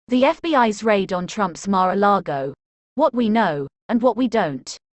The FBI's raid on Trump's Mar-a-Lago. What we know, and what we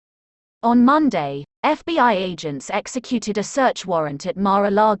don't. On Monday, FBI agents executed a search warrant at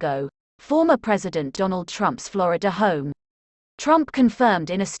Mar-a-Lago, former President Donald Trump's Florida home. Trump confirmed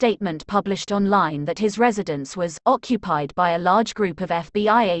in a statement published online that his residence was occupied by a large group of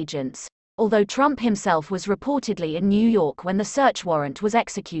FBI agents, although Trump himself was reportedly in New York when the search warrant was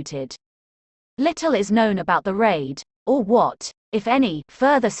executed. Little is known about the raid, or what, if any,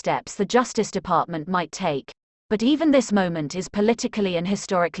 further steps the Justice Department might take, but even this moment is politically and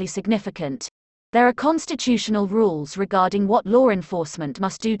historically significant. There are constitutional rules regarding what law enforcement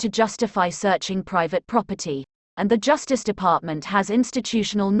must do to justify searching private property, and the Justice Department has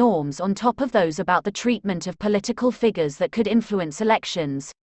institutional norms on top of those about the treatment of political figures that could influence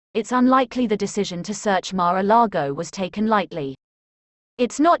elections. It's unlikely the decision to search Mar-a-Lago was taken lightly.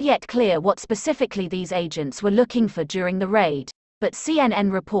 It's not yet clear what specifically these agents were looking for during the raid, but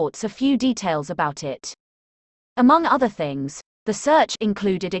CNN reports a few details about it. Among other things, the search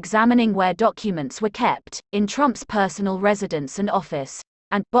included examining where documents were kept, in Trump's personal residence and office,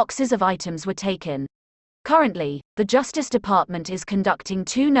 and boxes of items were taken. Currently, the Justice Department is conducting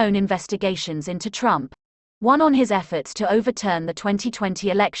two known investigations into Trump, one on his efforts to overturn the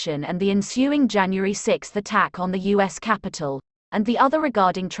 2020 election and the ensuing January 6 attack on the U.S. Capitol, and the other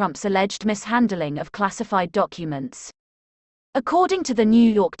regarding Trump's alleged mishandling of classified documents. According to the New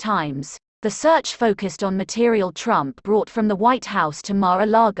York Times, the search focused on material Trump brought from the White House to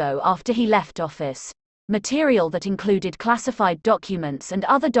Mar-a-Lago after he left office, material that included classified documents and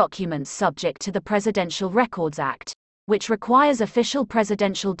other documents subject to the Presidential Records Act, which requires official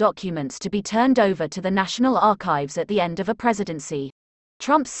presidential documents to be turned over to the National Archives at the end of a presidency.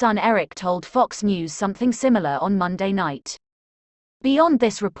 Trump's son Eric told Fox News something similar on Monday night. Beyond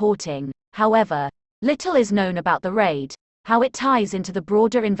this reporting, however, little is known about the raid, how it ties into the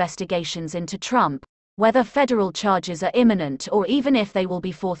broader investigations into Trump, whether federal charges are imminent or even if they will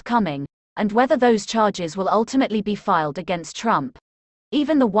be forthcoming, and whether those charges will ultimately be filed against Trump.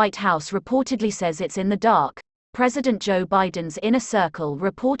 Even the White House reportedly says it's in the dark. President Joe Biden's inner circle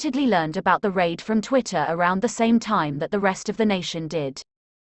reportedly learned about the raid from Twitter around the same time that the rest of the nation did.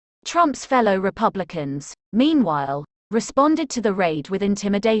 Trump's fellow Republicans, meanwhile, responded to the raid with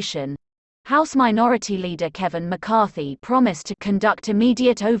intimidation. House Minority Leader Kevin McCarthy promised to conduct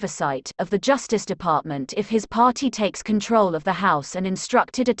immediate oversight of the Justice Department if his party takes control of the House and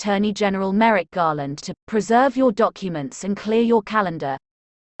instructed Attorney General Merrick Garland to preserve your documents and clear your calendar.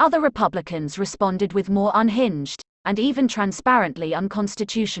 Other Republicans responded with more unhinged, and even transparently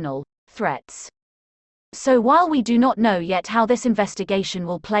unconstitutional, threats. So while we do not know yet how this investigation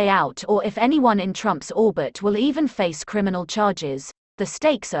will play out or if anyone in Trump's orbit will even face criminal charges, the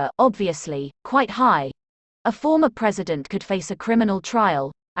stakes are, obviously, quite high. A former president could face a criminal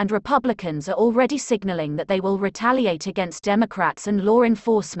trial, and Republicans are already signaling that they will retaliate against Democrats and law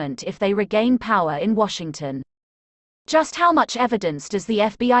enforcement if they regain power in Washington. Just how much evidence does the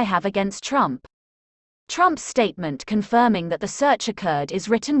FBI have against Trump? Trump's statement confirming that the search occurred is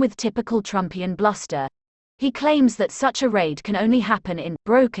written with typical Trumpian bluster. He claims that such a raid can only happen in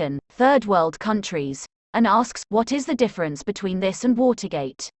broken, third world countries, and asks, what is the difference between this and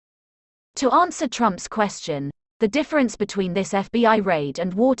Watergate? To answer Trump's question, the difference between this FBI raid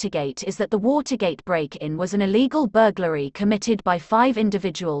and Watergate is that the Watergate break-in was an illegal burglary committed by 5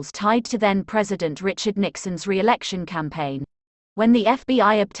 individuals tied to then-President Richard Nixon's re-election campaign. When the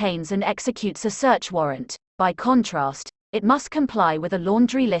FBI obtains and executes a search warrant, by contrast, it must comply with a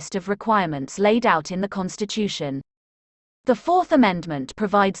laundry list of requirements laid out in the Constitution. The Fourth Amendment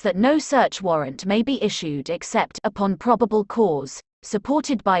provides that no search warrant may be issued except upon probable cause,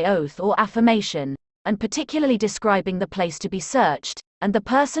 supported by oath or affirmation, and particularly describing the place to be searched, and the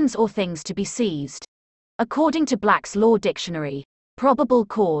persons or things to be seized. According to Black's Law Dictionary, probable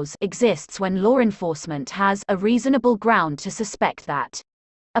cause exists when law enforcement has a reasonable ground to suspect that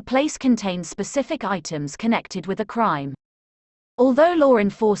a place contains specific items connected with a crime. Although law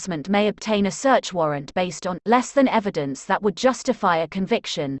enforcement may obtain a search warrant based on less than evidence that would justify a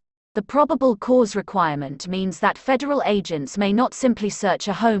conviction, the probable cause requirement means that federal agents may not simply search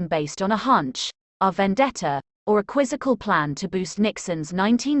a home based on a hunch, a vendetta, or a quizzical plan to boost Nixon's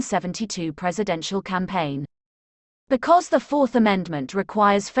 1972 presidential campaign. Because the Fourth Amendment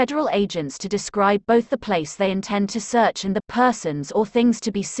requires federal agents to describe both the place they intend to search and the persons or things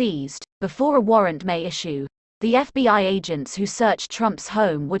to be seized, before a warrant may issue, the FBI agents who searched Trump's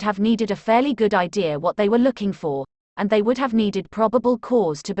home would have needed a fairly good idea what they were looking for, and they would have needed probable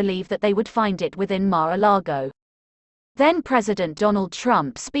cause to believe that they would find it within Mar-a-Lago. Then President Donald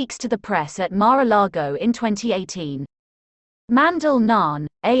Trump speaks to the press at Mar-a-Lago in 2018. Mandel Nahn,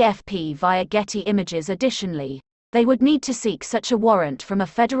 AFP via Getty Images. Additionally, they would need to seek such a warrant from a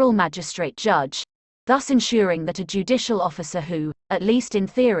federal magistrate judge, thus ensuring that a judicial officer who, at least in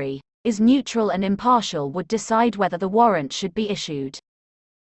theory, is neutral and impartial would decide whether the warrant should be issued.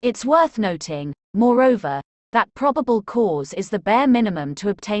 It's worth noting, moreover, that probable cause is the bare minimum to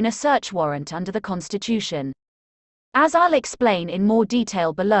obtain a search warrant under the Constitution. As I'll explain in more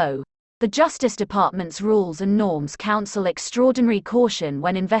detail below, the Justice Department's Rules and Norms counsel extraordinary caution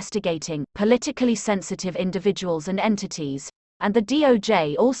when investigating politically sensitive individuals and entities, and the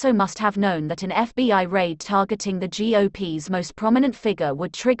DOJ also must have known that an FBI raid targeting the GOP's most prominent figure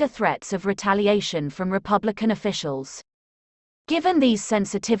would trigger threats of retaliation from Republican officials. Given these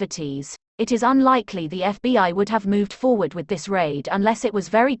sensitivities, it is unlikely the FBI would have moved forward with this raid unless it was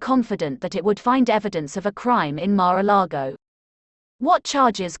very confident that it would find evidence of a crime in Mar-a-Lago. What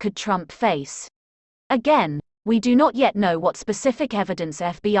charges could Trump face? Again, we do not yet know what specific evidence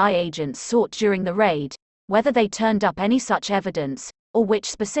FBI agents sought during the raid, whether they turned up any such evidence, or which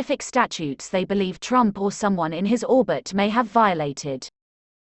specific statutes they believe Trump or someone in his orbit may have violated.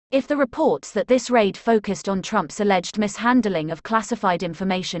 If the reports that this raid focused on Trump's alleged mishandling of classified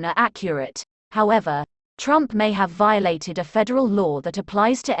information are accurate, however, Trump may have violated a federal law that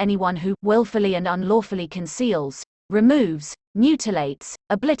applies to anyone who willfully and unlawfully conceals, removes, mutilates,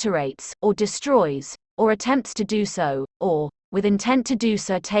 obliterates, or destroys, or attempts to do so, or, with intent to do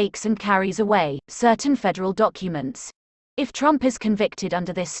so, takes and carries away certain federal documents. If Trump is convicted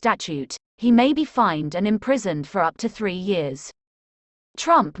under this statute, he may be fined and imprisoned for up to 3 years.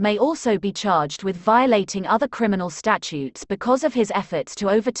 Trump may also be charged with violating other criminal statutes because of his efforts to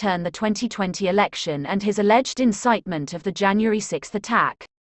overturn the 2020 election and his alleged incitement of the January 6 attack,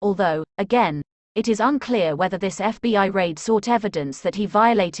 although, again, it is unclear whether this FBI raid sought evidence that he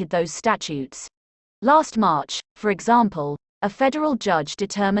violated those statutes. Last March, for example, a federal judge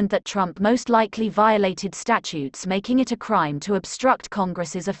determined that Trump most likely violated statutes making it a crime to obstruct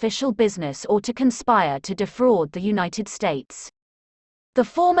Congress's official business or to conspire to defraud the United States. The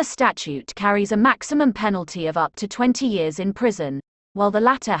former statute carries a maximum penalty of up to 20 years in prison, while the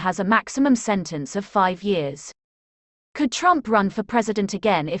latter has a maximum sentence of 5 years. Could Trump run for president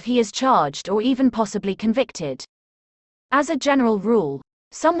again if he is charged or even possibly convicted? As a general rule,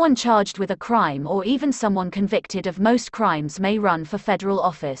 someone charged with a crime or even someone convicted of most crimes may run for federal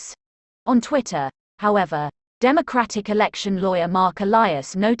office. On Twitter, however, Democratic election lawyer Mark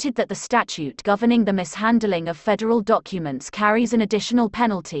Elias noted that the statute governing the mishandling of federal documents carries an additional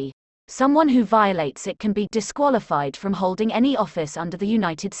penalty. Someone who violates it can be disqualified from holding any office under the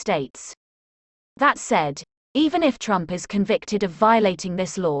United States. That said, even if Trump is convicted of violating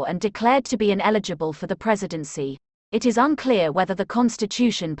this law and declared to be ineligible for the presidency, it is unclear whether the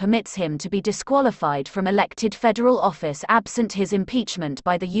Constitution permits him to be disqualified from elected federal office absent his impeachment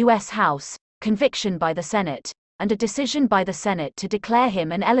by the U.S. House, conviction by the Senate, and a decision by the Senate to declare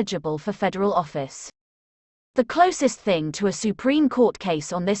him ineligible for federal office. The closest thing to a Supreme Court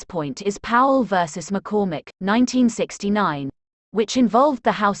case on this point is Powell v. McCormick, 1969, which involved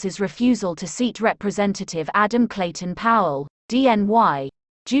the House's refusal to seat Representative Adam Clayton Powell, DNY,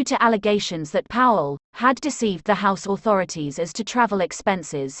 due to allegations that Powell had deceived the House authorities as to travel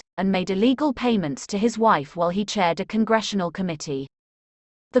expenses and made illegal payments to his wife while he chaired a congressional committee.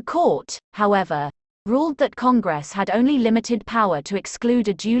 The court, however, ruled that Congress had only limited power to exclude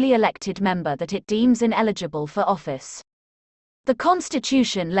a duly elected member that it deems ineligible for office. The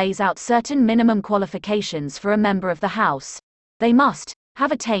Constitution lays out certain minimum qualifications for a member of the House. They must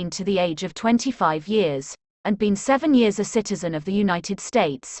have attained to the age of 25 years, and been 7 years a citizen of the United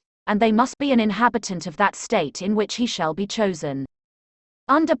States, and they must be an inhabitant of that state in which he shall be chosen.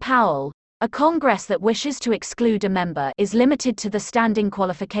 Under Powell, a Congress that wishes to exclude a member is limited to the standing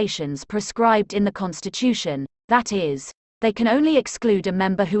qualifications prescribed in the Constitution, that is, they can only exclude a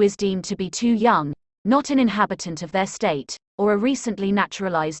member who is deemed to be too young, not an inhabitant of their state, or a recently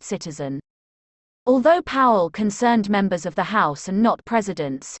naturalized citizen. Although Powell concerned members of the House and not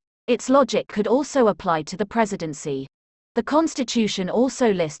presidents, its logic could also apply to the presidency. The Constitution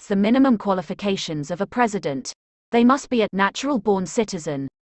also lists the minimum qualifications of a president. They must be a natural-born citizen,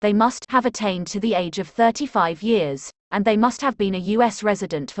 they must have attained to the age of 35 years, and they must have been a U.S.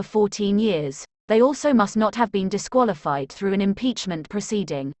 resident for 14 years. They also must not have been disqualified through an impeachment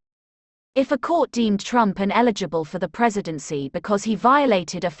proceeding. If a court deemed Trump ineligible for the presidency because he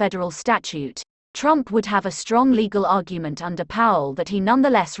violated a federal statute, Trump would have a strong legal argument under Powell that he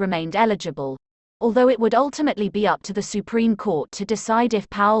nonetheless remained eligible, although it would ultimately be up to the Supreme Court to decide if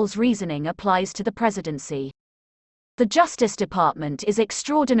Powell's reasoning applies to the presidency. The Justice Department is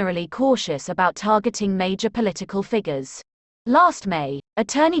extraordinarily cautious about targeting major political figures. Last May,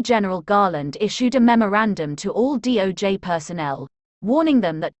 Attorney General Garland issued a memorandum to all DOJ personnel, warning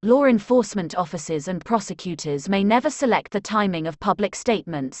them that law enforcement officers and prosecutors may never select the timing of public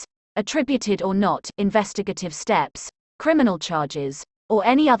statements, attributed or not, investigative steps, criminal charges, or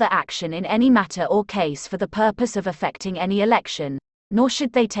any other action in any matter or case for the purpose of affecting any election, nor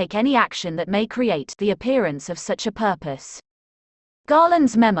should they take any action that may create the appearance of such a purpose.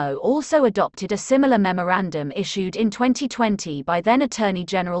 Garland's memo also adopted a similar memorandum issued in 2020 by then Attorney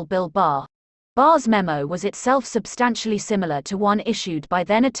General Bill Barr. Barr's memo was itself substantially similar to one issued by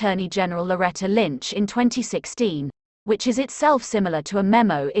then Attorney General Loretta Lynch in 2016, which is itself similar to a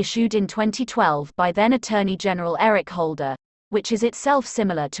memo issued in 2012 by then Attorney General Eric Holder, which is itself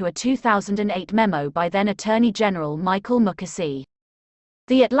similar to a 2008 memo by then Attorney General Michael Mukasey.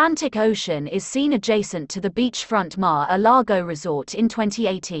 The Atlantic Ocean is seen adjacent to the beachfront Mar-a-Lago resort in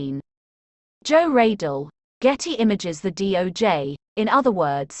 2018. Joe Radel, Getty Images. The DOJ, in other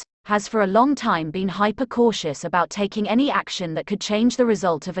words, has for a long time been hyper-cautious about taking any action that could change the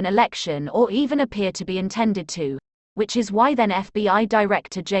result of an election or even appear to be intended to, which is why then FBI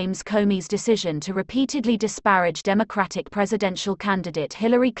Director James Comey's decision to repeatedly disparage Democratic presidential candidate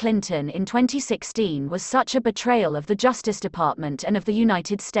Hillary Clinton in 2016 was such a betrayal of the Justice Department and of the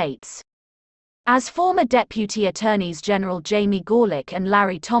United States. As former Deputy Attorneys General Jamie Gorelick and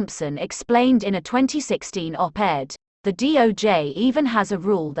Larry Thompson explained in a 2016 op-ed, the DOJ even has a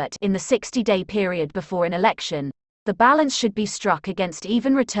rule that in the 60-day period before an election, the balance should be struck against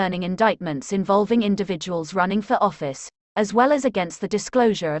even returning indictments involving individuals running for office, as well as against the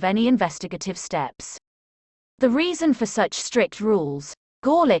disclosure of any investigative steps. The reason for such strict rules,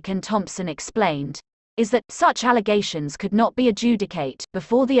 Gorelick and Thompson explained, is that such allegations could not be adjudicated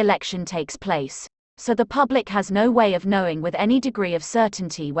before the election takes place, so the public has no way of knowing with any degree of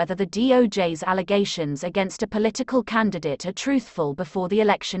certainty whether the DOJ's allegations against a political candidate are truthful before the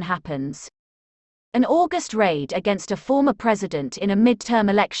election happens. An August raid against a former president in a midterm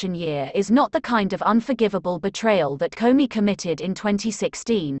election year is not the kind of unforgivable betrayal that Comey committed in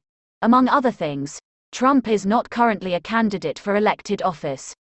 2016. Among other things, Trump is not currently a candidate for elected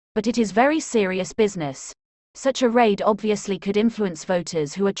office, but it is very serious business. Such a raid obviously could influence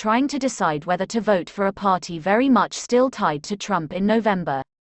voters who are trying to decide whether to vote for a party very much still tied to Trump in November.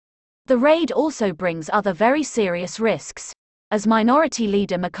 The raid also brings other very serious risks. As Minority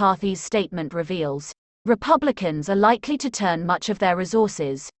Leader McCarthy's statement reveals, Republicans are likely to turn much of their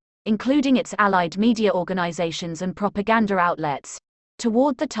resources, including its allied media organizations and propaganda outlets,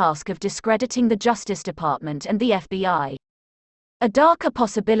 toward the task of discrediting the Justice Department and the FBI. A darker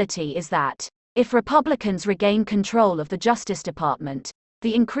possibility is that, if Republicans regain control of the Justice Department,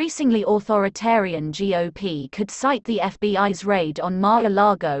 the increasingly authoritarian GOP could cite the FBI's raid on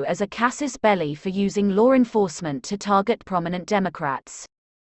Mar-a-Lago as a casus belli for using law enforcement to target prominent Democrats.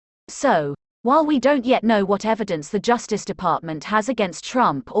 So, while we don't yet know what evidence the Justice Department has against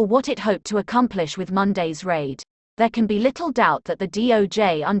Trump or what it hoped to accomplish with Monday's raid, there can be little doubt that the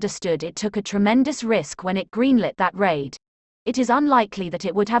DOJ understood it took a tremendous risk when it greenlit that raid. It is unlikely that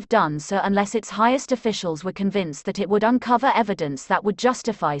it would have done so unless its highest officials were convinced that it would uncover evidence that would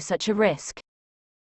justify such a risk.